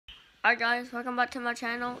Hi guys, welcome back to my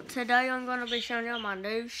channel. Today I'm going to be showing you my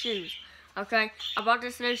new shoes. Okay, I bought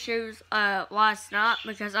these new shoes last night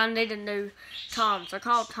because I needed new Toms. They're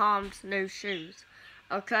called Tom's new shoes.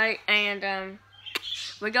 Okay, and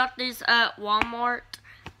we got these at Walmart.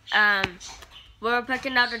 We were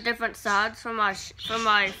picking out the different sides for my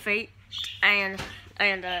feet and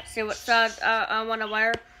see what size I want to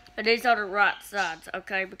wear. And these are the right sides,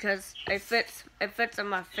 okay, because it fits on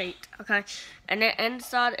my feet, okay. And the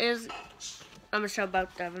inside is, let me show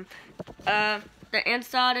both of them. The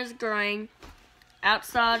inside is green,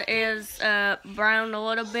 outside is brown a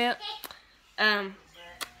little bit. And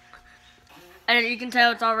you can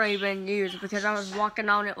tell it's already been used because I was walking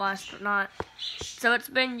on it last night. So it's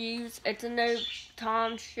been used. It's a new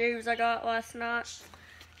Tom's shoes I got last night,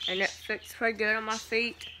 and it fits pretty good on my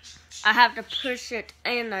feet. I have to push it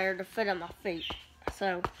in there to fit on my feet.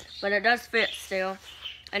 So, but it does fit still.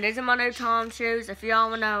 And these are my new Tom's shoes. If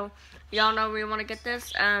y'all know where you want to get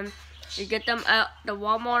this, you get them at the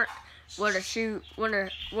Walmart where the shoe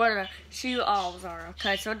aisles are.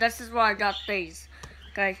 Okay, so this is where I got these.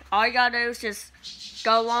 Okay, all you gotta do is just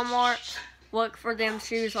go Walmart, look for them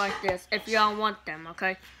shoes like this if y'all want them.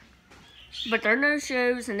 Okay, but they're new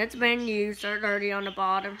shoes and it's been used. They're dirty on the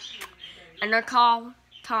bottom, and they're called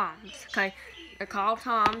Tom's. Okay, they're called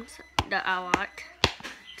Tom's that I like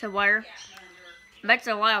to wear. Makes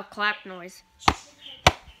a loud clap noise.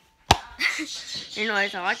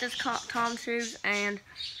 Anyways, I like this Tom shoes, and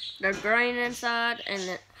they're green inside,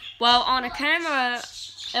 and well, on the camera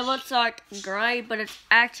it looks like gray, but it's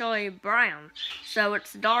actually brown. So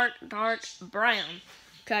it's dark brown.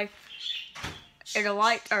 Okay, either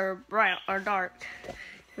light or brown or dark.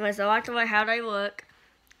 Anyways, I like the way how they look,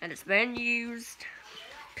 and it's been used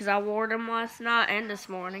because I wore them last night and this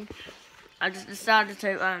morning. I just decided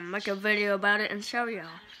to make a video about it and show y'all.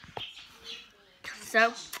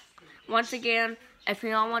 So, once again, if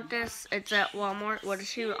y'all want this, it's at Walmart where the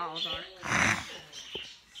shoe aisles are.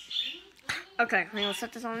 Okay, I'm gonna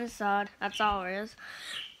set this on this side. That's all it is.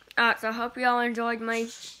 Alright, so I hope y'all enjoyed me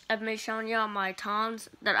showing y'all my Toms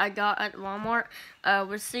that I got at Walmart.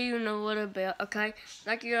 We'll see you in a little bit, okay?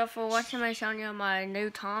 Thank you all for watching me showing y'all my new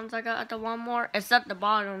Toms I got at the Walmart. It's at the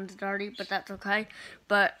bottom's dirty, but that's okay.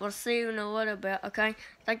 But we'll see you in a little bit, okay?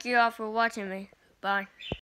 Thank you all for watching me. Bye.